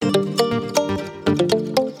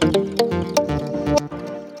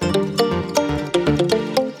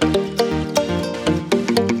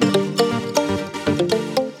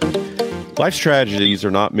Life's tragedies are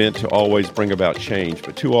not meant to always bring about change,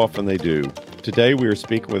 but too often they do. Today we are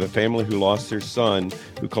speaking with a family who lost their son,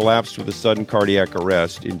 who collapsed with a sudden cardiac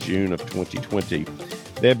arrest in June of 2020.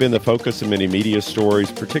 They have been the focus of many media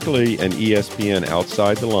stories, particularly an ESPN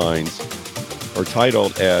Outside the Lines, or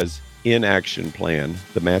titled as In Action Plan,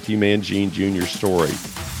 the Matthew Mangine Jr. story.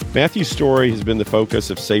 Matthew's story has been the focus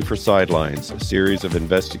of Safer Sidelines, a series of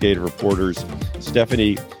investigative reporters,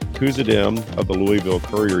 Stephanie Kuzadem of the Louisville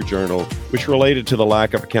Courier-Journal, which related to the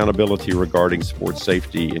lack of accountability regarding sports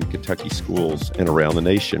safety in Kentucky schools and around the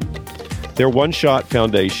nation. Their One Shot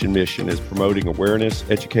Foundation mission is promoting awareness,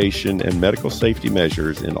 education, and medical safety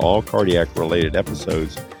measures in all cardiac-related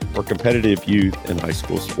episodes for competitive youth and high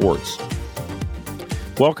school sports.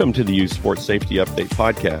 Welcome to the Youth Sports Safety Update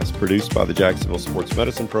podcast, produced by the Jacksonville Sports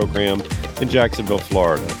Medicine Program in Jacksonville,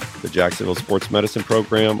 Florida. The Jacksonville Sports Medicine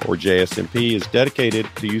Program, or JSMP, is dedicated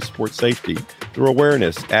to youth sports safety through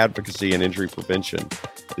awareness, advocacy, and injury prevention.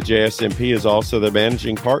 The JSMP is also the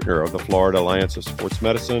managing partner of the Florida Alliance of Sports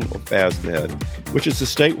Medicine, or FASMed, which is a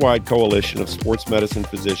statewide coalition of sports medicine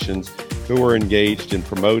physicians who are engaged in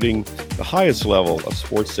promoting the highest level of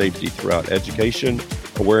sports safety throughout education,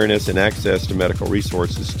 awareness, and access to medical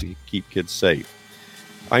resources to keep kids safe.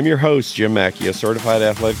 I'm your host, Jim Mackey, a certified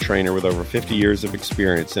athletic trainer with over 50 years of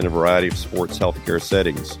experience in a variety of sports healthcare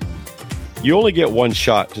settings. You only get one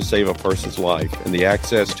shot to save a person's life, and the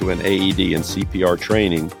access to an AED and CPR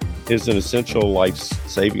training is an essential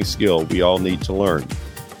life-saving skill we all need to learn.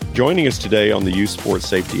 Joining us today on the Youth Sports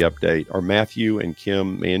Safety Update are Matthew and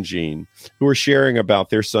Kim Mangine, who are sharing about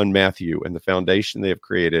their son Matthew and the foundation they have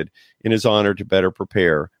created in his honor to better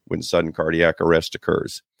prepare when sudden cardiac arrest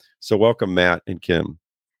occurs. So welcome, Matt and Kim.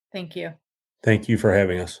 Thank you. Thank you for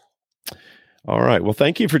having us. All right. Well,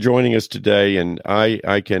 thank you for joining us today. And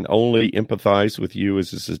I can only empathize with you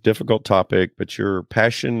as this is a difficult topic, but your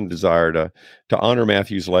passion and desire to honor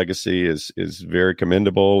Matthew's legacy is very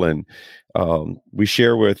commendable. And we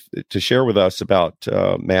share with us about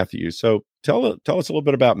Matthew. So tell us a little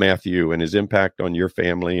bit about Matthew and his impact on your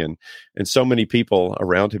family and so many people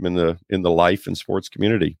around him in the life and sports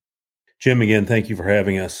community. Jim, again, thank you for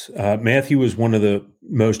having us. Matthew was one of the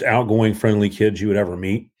most outgoing, friendly kids you would ever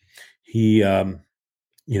meet. He, one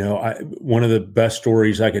of the best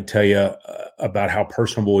stories I could tell you about how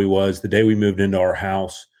personable he was, the day we moved into our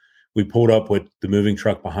house, we pulled up with the moving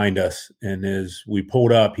truck behind us. And as we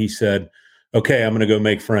pulled up, he said, "Okay, I'm going to go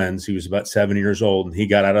make friends." He was about 7 years old, and he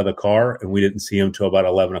got out of the car, and we didn't see him till about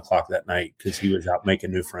 11 o'clock that night because he was out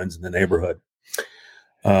making new friends in the neighborhood.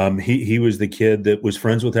 He was the kid that was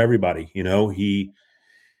friends with everybody.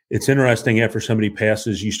 It's interesting, after somebody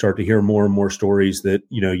passes, you start to hear more and more stories that,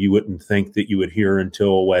 you wouldn't think that you would hear until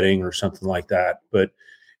a wedding or something like that. But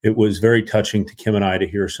it was very touching to Kim and I to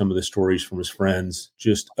hear some of the stories from his friends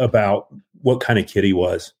just about what kind of kid he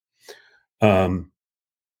was.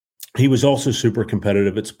 He was also super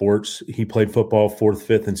competitive at sports. He played football 4th,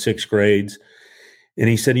 5th, and 6th grades. And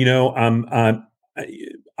he said,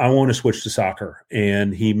 I want to switch to soccer.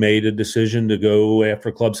 And he made a decision to go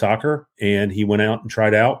after club soccer. And he went out and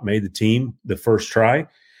tried out, made the team the first try.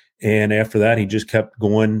 And after that, he just kept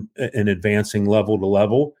going and advancing level to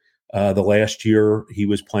level. The last year, he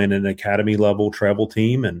was playing an academy level travel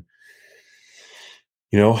team. And,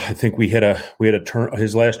 I think we had a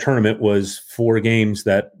his last tournament was 4 games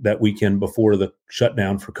that weekend before the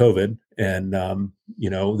shutdown for COVID. And,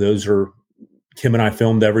 those are, Kim and I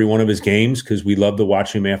filmed every one of his games because we love to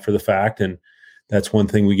watch him after the fact. And that's one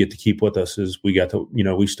thing we get to keep with us is we got to,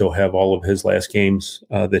 we still have all of his last games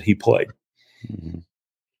that he played. Mm-hmm.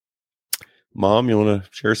 Mom, you want to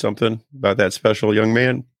share something about that special young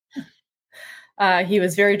man? He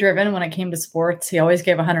was very driven when it came to sports. He always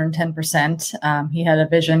gave 110%. He had a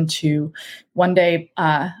vision to one day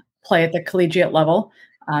play at the collegiate level.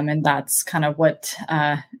 And that's kind of what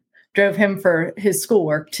drove him for his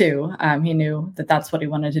schoolwork too. He knew that that's what he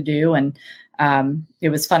wanted to do. And it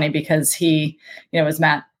was funny because he, as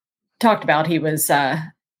Matt talked about, he was,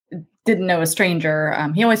 didn't know a stranger.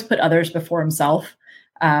 He always put others before himself.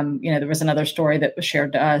 There was another story that was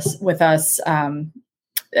shared with us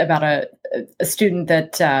about a student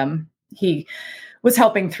that he was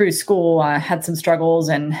helping through school, had some struggles,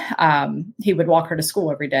 and he would walk her to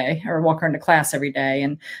school every day or walk her into class every day.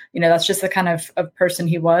 And, that's just the kind of person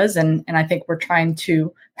he was. And I think we're trying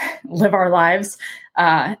to live our lives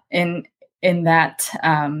in that,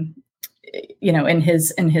 in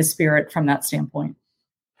his spirit from that standpoint.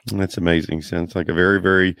 That's amazing. Sounds like a very,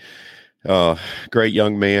 very great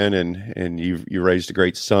young man, and you raised a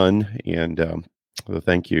great son. And Well,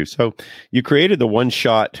 thank you. So you created the One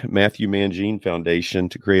Shot Matthew Mangine Foundation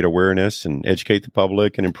to create awareness and educate the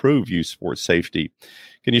public and improve youth sports safety.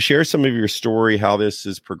 Can you share some of your story, how this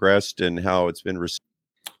has progressed and how it's been received?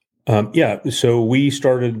 So we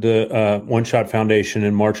started the One Shot Foundation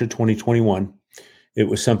in March of 2021. It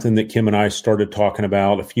was something that Kim and I started talking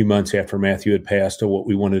about a few months after Matthew had passed, of what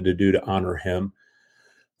we wanted to do to honor him.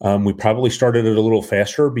 We probably started it a little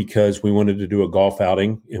faster because we wanted to do a golf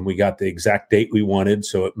outing, and we got the exact date we wanted,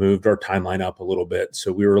 so it moved our timeline up a little bit.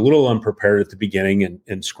 So we were a little unprepared at the beginning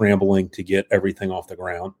and scrambling to get everything off the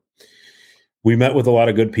ground. We met with a lot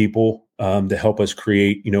of good people to help us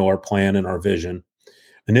create, our plan and our vision.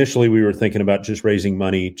 Initially, we were thinking about just raising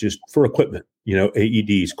money just for equipment,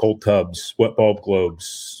 AEDs, cold tubs, wet bulb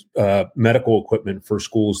globes, medical equipment for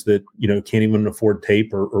schools that, can't even afford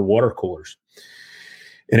tape or water coolers.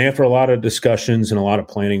 And after a lot of discussions and a lot of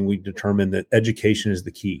planning, we determined that education is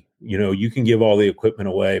the key. You can give all the equipment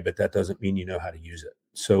away, but that doesn't mean you know how to use it.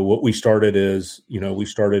 So what we started is,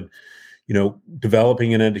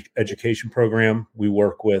 developing an education program. We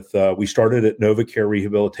started at NovaCare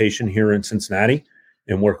Rehabilitation here in Cincinnati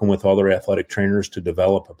and working with all their athletic trainers to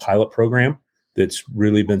develop a pilot program that's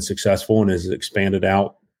really been successful and has expanded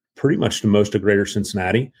out pretty much to most of greater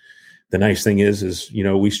Cincinnati. The nice thing is,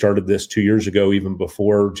 we started this 2 years ago, even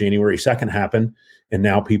before January 2nd happened, and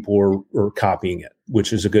now people are copying it,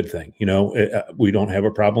 which is a good thing. We don't have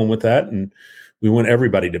a problem with that, and we want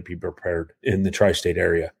everybody to be prepared in the tri-state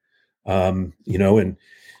area.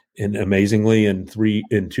 And amazingly, in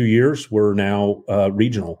 2 years, we're now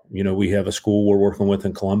regional. We have a school we're working with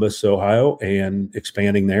in Columbus, Ohio, and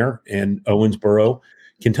expanding there. And Owensboro,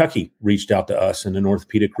 Kentucky, reached out to us, and an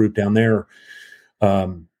orthopedic group down there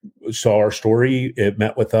saw our story. It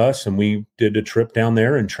met with us, and we did a trip down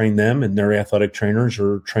there and trained them, and their athletic trainers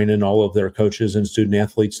are training all of their coaches and student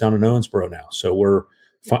athletes down in Owensboro now. So we're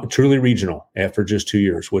truly regional after just 2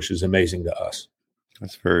 years, which is amazing to us.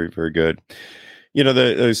 That's very, very good.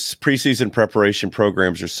 Those preseason preparation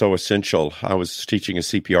programs are so essential. I was teaching a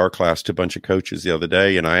CPR class to a bunch of coaches the other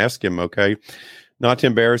day, and I asked him, okay, not to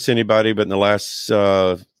embarrass anybody, but in the last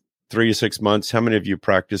 3 to 6 months, how many of you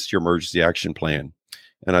practiced your emergency action plan?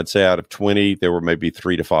 And I'd say out of 20, there were maybe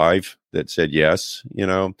 3 to 5 that said yes,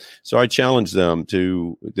 So I challenged them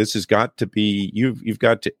this has got to be, you've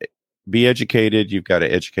got to be educated. You've got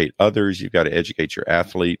to educate others. You've got to educate your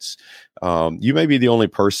athletes. You may be the only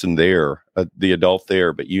person there, the adult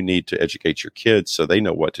there, but you need to educate your kids so they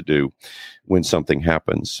know what to do when something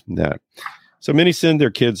happens. So many send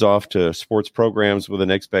their kids off to sports programs with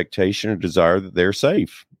an expectation or desire that they're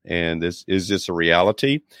safe. And is this a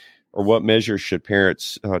reality? Or what measures should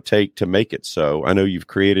parents take to make it so? I know you've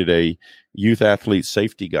created a youth athlete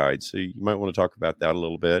safety guide, so you might want to talk about that a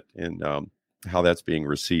little bit and how that's being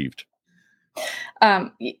received. I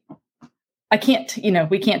can't,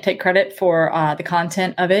 we can't take credit for the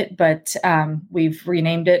content of it, but we've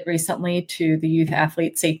renamed it recently to the Youth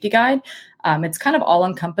Athlete Safety Guide. It's kind of all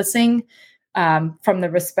encompassing from the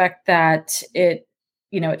respect that it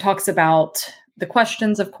talks about the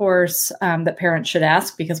questions, of course, that parents should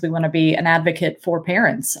ask, because we want to be an advocate for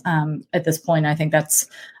parents at this point. I think that's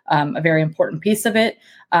a very important piece of it.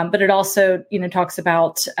 But it also, talks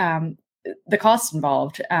about the cost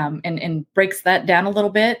involved and breaks that down a little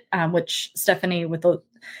bit, which Stephanie with the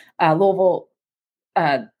Louisville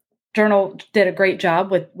Journal did a great job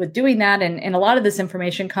with doing that. And a lot of this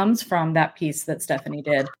information comes from that piece that Stephanie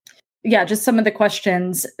did. Yeah, just some of the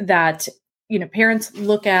questions that, parents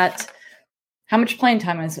look at. How much playing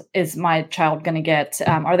time is my child going to get?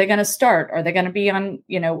 Are they going to start? Are they going to be on,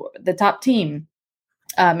 the top team?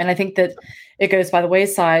 And I think that it goes by the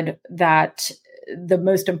wayside that the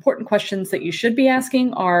most important questions that you should be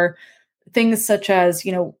asking are things such as,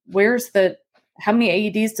 how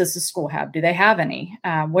many AEDs does the school have? Do they have any?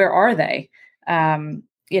 Where are they?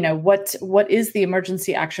 What is the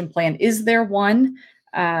emergency action plan? Is there one?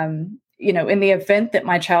 In the event that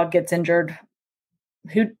my child gets injured,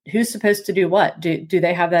 who's supposed to do what? Do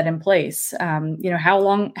they have that in place?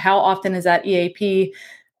 How often is that EAP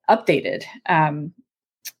updated? And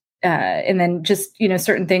then just,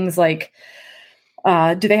 certain things like,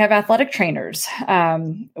 do they have athletic trainers?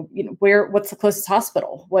 What's the closest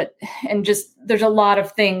hospital? There's a lot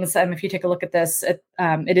of things. If you take a look at this, it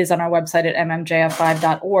is on our website at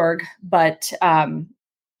mmjf5.org, but,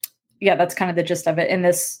 yeah, that's kind of the gist of it. And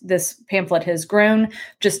this pamphlet has grown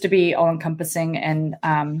just to be all encompassing. And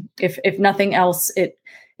if nothing else,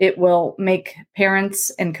 it will make parents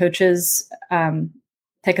and coaches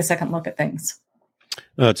take a second look at things.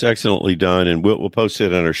 It's excellently done, and we'll post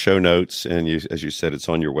it on our show notes. And as you said, it's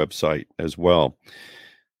on your website as well.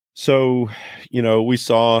 So, we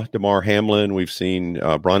saw DeMar Hamlin, we've seen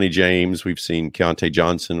Bronny James, we've seen Keontae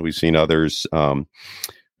Johnson, we've seen others.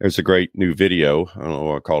 There's a great new video. I don't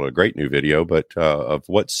know, I call it a great new video, but of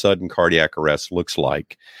what sudden cardiac arrest looks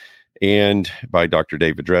like, and by Dr.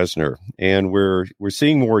 David Dresner. And we're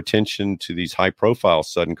seeing more attention to these high-profile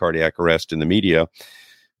sudden cardiac arrest in the media,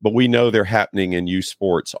 but we know they're happening in youth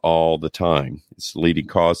sports all the time. It's the leading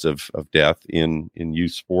cause of death in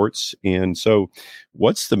youth sports. And so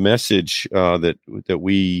what's the message that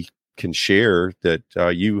we can share that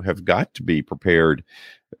you have got to be prepared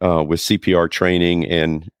with CPR training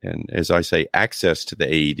and as I say, access to the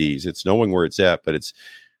AEDs? It's knowing where it's at, but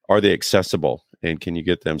are they accessible and can you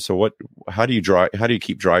get them? So how do you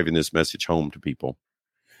keep driving this message home to people?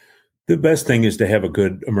 The best thing is to have a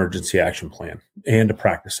good emergency action plan and to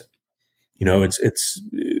practice it. It's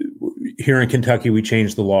here in Kentucky, we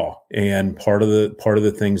changed the law, and part of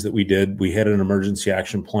the things that we did, we had an emergency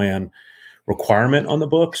action plan requirement on the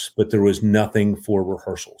books, but there was nothing for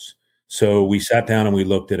rehearsals. So we sat down and we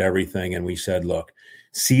looked at everything and we said, look,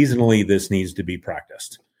 seasonally, this needs to be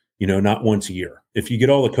practiced, not once a year. If you get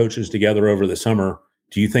all the coaches together over the summer,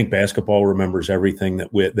 do you think basketball remembers everything that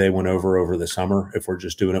they went over the summer if we're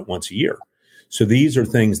just doing it once a year? So these are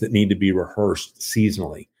things that need to be rehearsed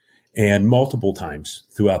seasonally and multiple times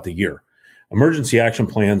throughout the year. Emergency action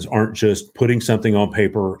plans aren't just putting something on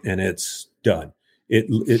paper and it's done.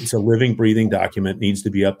 It's a living, breathing document, needs to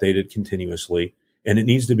be updated continuously, and it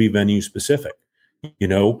needs to be venue specific.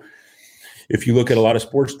 If you look at a lot of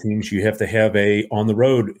sports teams, you have to have a on the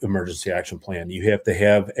road emergency action plan. You have to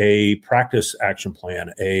have a practice action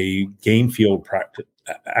plan, a game field practice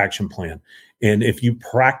action plan. And if you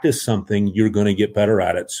practice something, you're going to get better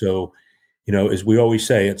at it. So, as we always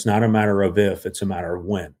say, it's not a matter of if, it's a matter of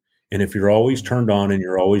when. And if you're always turned on and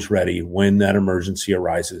you're always ready when that emergency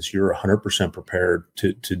arises, you're 100% prepared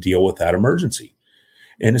to deal with that emergency.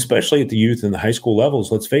 And especially at the youth and the high school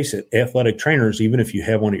levels, let's face it, athletic trainers, even if you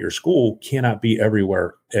have one at your school, cannot be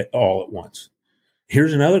everywhere all at once.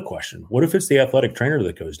 Here's another question. What if it's the athletic trainer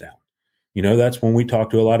that goes down? That's when we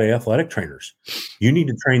talk to a lot of athletic trainers. You need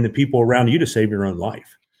to train the people around you to save your own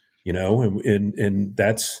life, and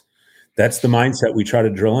that's the mindset we try to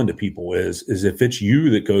drill into people is if it's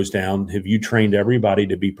you that goes down, have you trained everybody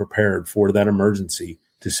to be prepared for that emergency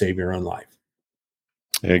to save your own life?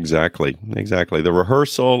 Exactly. The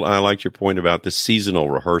rehearsal, I like your point about the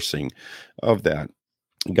seasonal rehearsing of that.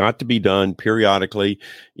 Got to be done periodically.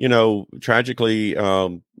 Tragically,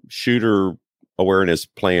 shooter awareness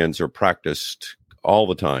plans are practiced all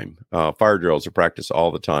the time. Fire drills are practiced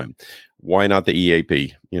all the time. Why not the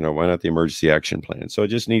EAP? Why not the emergency action plan? So it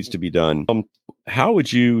just needs to be done. How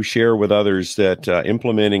would you share with others that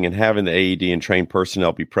implementing and having the AED and trained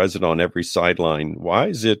personnel be present on every sideline? Why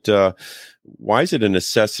is it a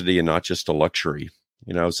necessity and not just a luxury?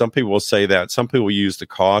 Some people will say that. Some people use the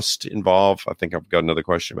cost involved. I think I've got another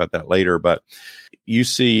question about that later. But you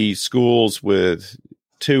see schools with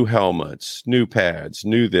 2 helmets, new pads,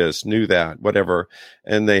 new this, new that, whatever,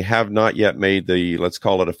 and they have not yet made the, let's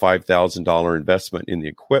call it a $5,000 investment in the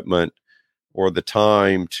equipment or the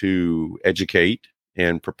time to educate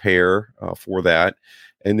and prepare for that.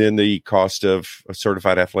 And then the cost of a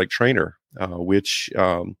certified athletic trainer, which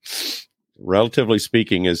relatively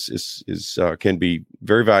speaking is can be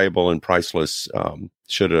very valuable and priceless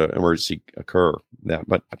should an emergency occur.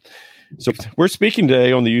 So we're speaking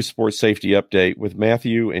today on the Youth Sports Safety Update with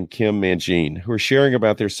Matthew and Kim Mangine, who are sharing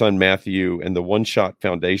about their son Matthew and the One Shot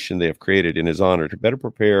Foundation they have created in his honor to better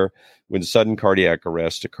prepare when sudden cardiac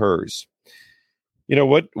arrest occurs.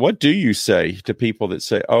 What do you say to people that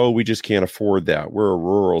say, oh, we just can't afford that. We're a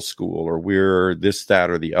rural school, or we're this, that,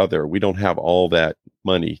 or the other. We don't have all that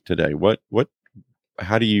money today. Let's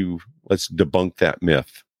debunk that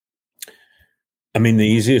myth. I mean, the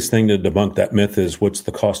easiest thing to debunk that myth is what's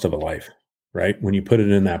the cost of a life, right? When you put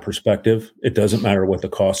it in that perspective, it doesn't matter what the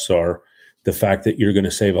costs are. The fact that you're going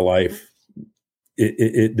to save a life,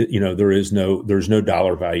 there's no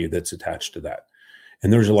dollar value that's attached to that.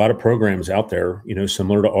 And there's a lot of programs out there,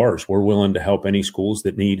 similar to ours. We're willing to help any schools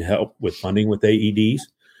that need help with funding with AEDs.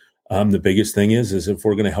 The biggest thing is if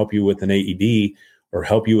we're going to help you with an AED or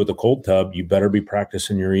help you with a cold tub, you better be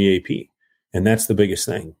practicing your EAP. And that's the biggest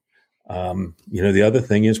thing. The other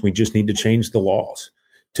thing is we just need to change the laws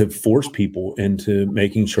to force people into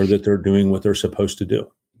making sure that they're doing what they're supposed to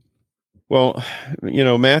do. Well,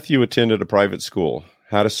 Matthew attended a private school,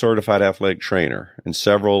 had a certified athletic trainer, and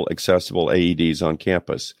several accessible AEDs on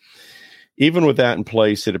campus. Even with that in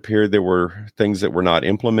place, it appeared there were things that were not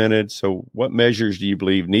implemented. So what measures do you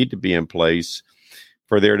believe need to be in place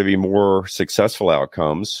for there to be more successful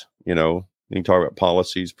outcomes, You can talk about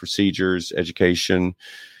policies, procedures, education,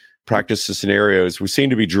 practice the scenarios. We seem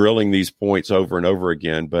to be drilling these points over and over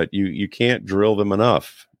again, but you can't drill them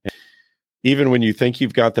enough. Even when you think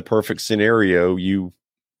you've got the perfect scenario, you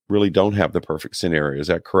really don't have the perfect scenario. Is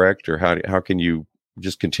that correct? Or how can you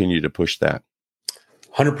just continue to push that?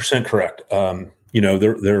 100% correct.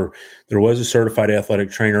 There was a certified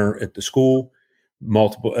athletic trainer at the school,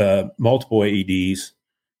 multiple AEDs.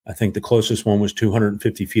 I think the closest one was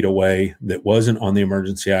 250 feet away that wasn't on the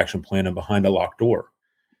emergency action plan and behind a locked door.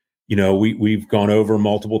 We've gone over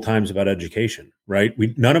multiple times about education, right?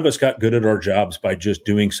 None of us got good at our jobs by just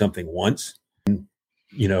doing something once,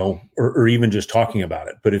 or even just talking about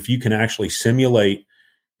it. But if you can actually simulate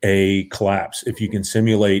a collapse, if you can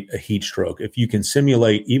simulate a heat stroke, if you can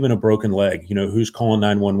simulate even a broken leg, who's calling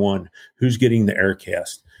 911, who's getting the air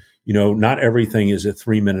cast, not everything is a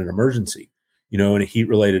 3-minute emergency. In a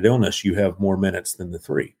heat-related illness, you have more minutes than the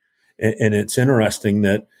 3. And it's interesting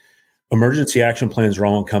that emergency action plans are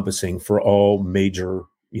all encompassing for all major,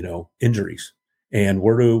 injuries. And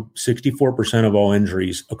where do 64% of all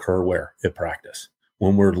injuries occur where? At practice,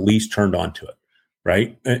 when we're least turned on to it,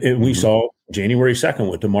 right? And we saw January 2nd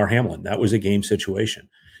with DeMar Hamlin. That was a game situation.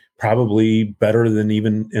 Probably better than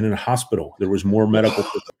even in a hospital. There was more medical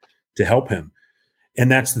to help him. And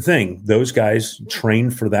that's the thing. Those guys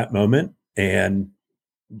trained for that moment, and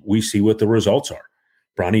we see what the results are.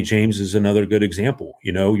 Bronny James is another good example.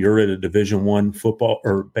 You're at a Division I football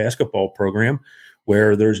or basketball program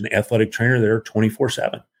where there's an athletic trainer there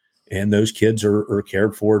 24/7, and those kids are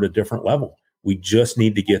cared for at a different level. We just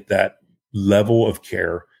need to get that level of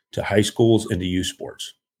care to high schools and to youth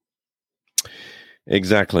sports.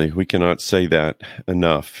 Exactly. We cannot say that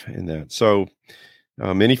enough in that. So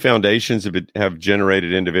many foundations have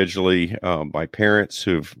generated individually by parents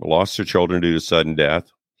who've lost their children due to sudden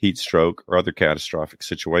death, heat stroke, or other catastrophic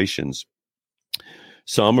situations.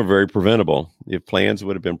 Some are very preventable if plans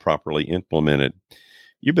would have been properly implemented.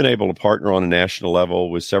 You've been able to partner on a national level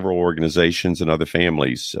with several organizations and other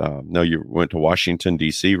families. I know you went to Washington,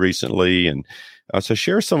 D.C. recently, and so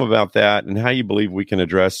share some about that and how you believe we can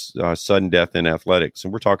address sudden death in athletics.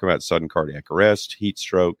 And we're talking about sudden cardiac arrest, heat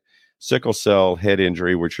stroke, sickle cell, head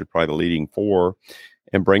injury, which are probably the leading 4,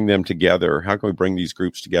 and bring them together. How can we bring these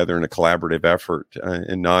groups together in a collaborative effort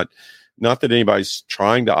and not that anybody's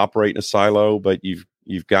trying to operate in a silo, but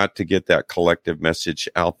you've got to get that collective message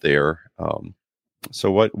out there.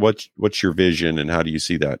 So what's your vision and how do you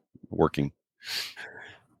see that working?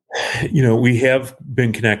 We have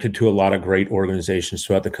been connected to a lot of great organizations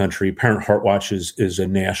throughout the country. Parent Heart Watch is a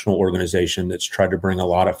national organization that's tried to bring a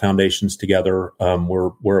lot of foundations together.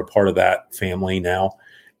 We're a part of that family now.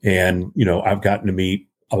 And, I've gotten to meet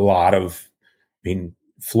a lot of,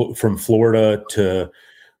 from Florida to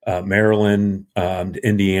Maryland, to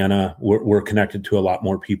Indiana, we're connected to a lot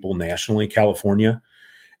more people nationally, California.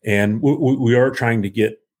 And we are trying to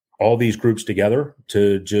get all these groups together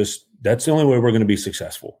to that's the only way we're going to be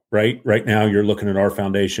successful, right? Right now, you're looking at our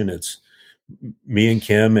foundation. It's me and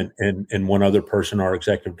Kim and one other person, our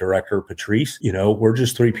executive director, Patrice. We're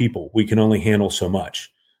just 3 people. We can only handle so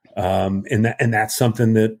much. And that's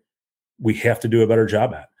something that we have to do a better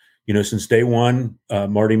job at. Since day one,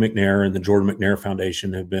 Marty McNair and the Jordan McNair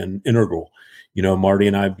Foundation have been integral. Marty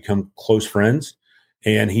and I have become close friends,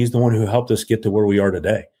 and he's the one who helped us get to where we are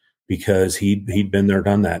today because he'd been there,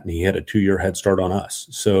 done that, and he had a 2-year head start on us.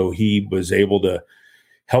 So he was able to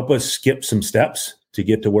help us skip some steps to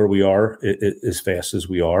get to where we are as fast as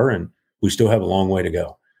we are, and we still have a long way to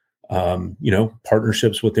go.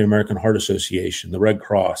 Partnerships with the American Heart Association, the Red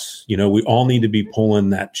Cross, we all need to be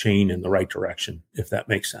pulling that chain in the right direction, if that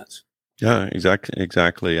makes sense. Yeah,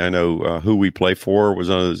 exactly. I know Who We Play For was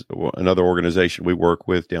another organization we work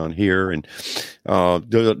with down here, and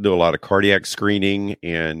do a lot of cardiac screening.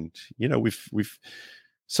 And we've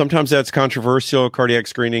sometimes that's controversial, cardiac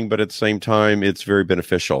screening, but at the same time, it's very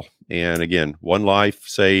beneficial. And again, one life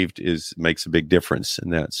saved makes a big difference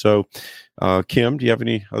in that. So, Kim, do you have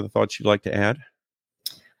any other thoughts you'd like to add?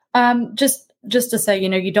 Just to say,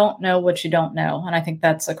 you don't know what you don't know, and I think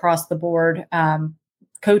that's across the board.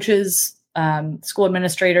 Coaches, school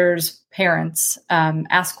administrators, parents,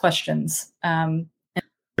 ask questions. And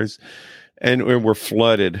we're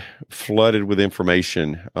flooded with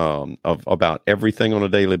information about everything on a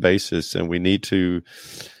daily basis, and we need to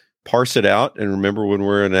parse it out. And remember, when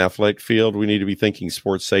we're in an athletic field, we need to be thinking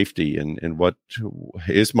sports safety and what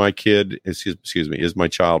is my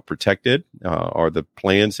child protected? Are the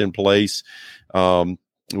plans in place?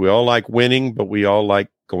 We all like winning, but we all like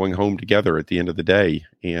going home together at the end of the day.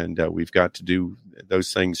 And we've got to do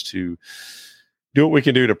those things to do what we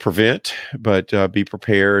can do to prevent, but be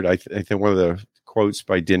prepared. I think one of the quotes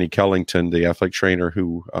by Denny Kellington, the athletic trainer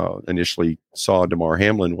who initially saw Damar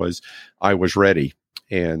Hamlin, was, "I was ready."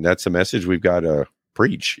 And that's a message we've got to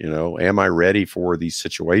preach. Am I ready for these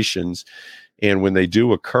situations? And when they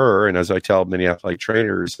do occur, and as I tell many athletic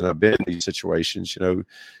trainers that I've been in these situations,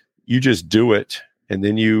 you just do it, and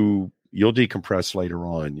then you'll decompress later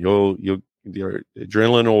on. The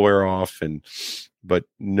adrenaline will wear off, but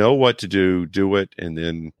know what to do it, and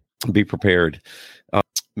then be prepared.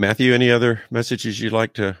 Matthew, any other messages you'd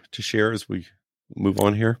like to share as we move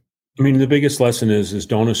on here? I mean, the biggest lesson is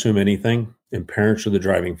don't assume anything, and parents are the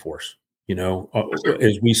driving force.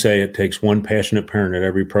 As we say, it takes one passionate parent at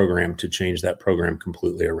every program to change that program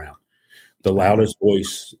completely around. The loudest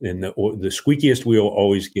voice and the squeakiest wheel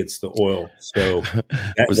always gets the oil. So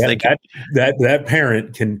that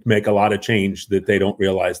parent can make a lot of change that they don't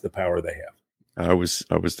realize the power they have. I was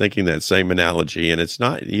thinking that same analogy, and it's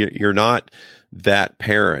not, you're not that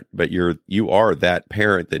parent, but you are that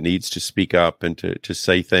parent that needs to speak up and to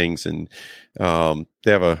say things. And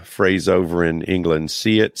they have a phrase over in England: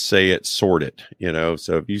 see it, say it, sort it.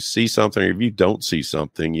 So if you see something, or if you don't see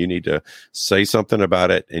something, you need to say something about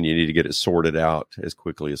it, and you need to get it sorted out as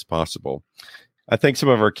quickly as possible. I think some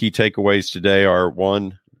of our key takeaways today are: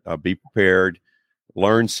 one, be prepared.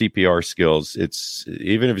 Learn CPR skills. It's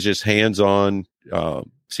even if it's just hands-on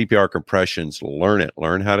CPR compressions, learn it.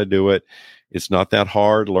 Learn how to do it. It's not that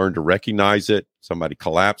hard. Learn to recognize it. Somebody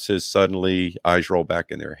collapses suddenly, eyes roll back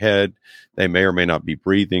in their head. They may or may not be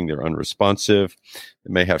breathing. They're unresponsive.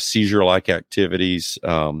 They may have seizure-like activities.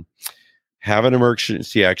 Have an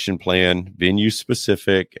emergency action plan, venue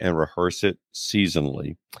specific, and rehearse it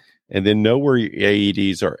seasonally. And then know where your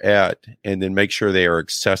AEDs are at, and then make sure they are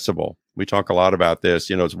accessible. We talk a lot about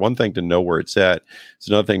this. It's one thing to know where it's at. It's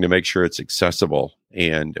another thing to make sure it's accessible.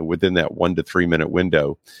 And within that 1 to 3 minute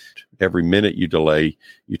window, every minute you delay,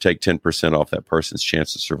 you take 10% off that person's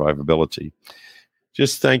chance of survivability.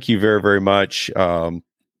 Just thank you very, very much. I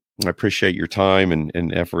appreciate your time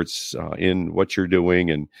and efforts in what you're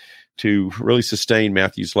doing, and to really sustain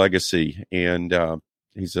Matthew's legacy. And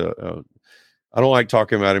he's I don't like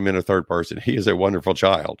talking about him in a third person. He is a wonderful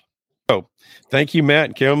child. So thank you, Matt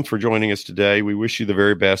and Kim, for joining us today. We wish you the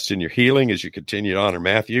very best in your healing as you continue to honor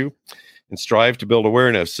Matthew, and strive to build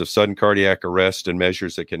awareness of sudden cardiac arrest and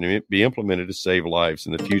measures that can be implemented to save lives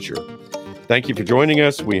in the future. Thank you for joining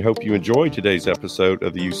us. We hope you enjoyed today's episode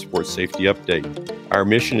of the Youth Sports Safety Update. Our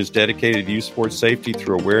mission is dedicated to youth sports safety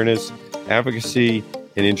through awareness, advocacy,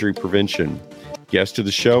 and injury prevention. Guests to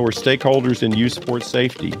the show are stakeholders in youth sports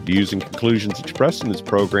safety. Views and conclusions expressed in this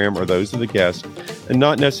program are those of the guest and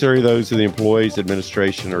not necessarily those of the employees,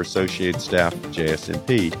 administration, or associated staff of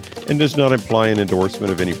JSMP, and does not imply an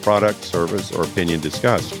endorsement of any product, service, or opinion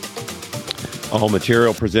discussed. All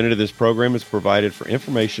material presented in this program is provided for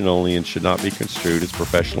information only and should not be construed as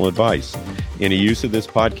professional advice. Any use of this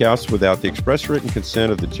podcast without the express written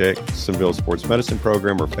consent of the Jacksonville Sports Medicine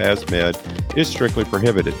Program or FASMed is strictly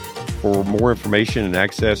prohibited. For more information and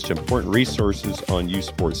access to important resources on youth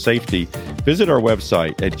sports safety, visit our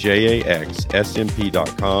website at jaxsmp.com,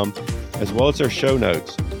 as well as our show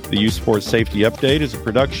notes. The Youth Sports Safety Update is a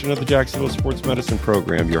production of the Jacksonville Sports Medicine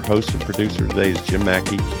Program. Your host and producer today is Jim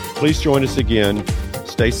Mackey. Please join us again.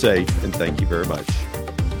 Stay safe, and thank you very much.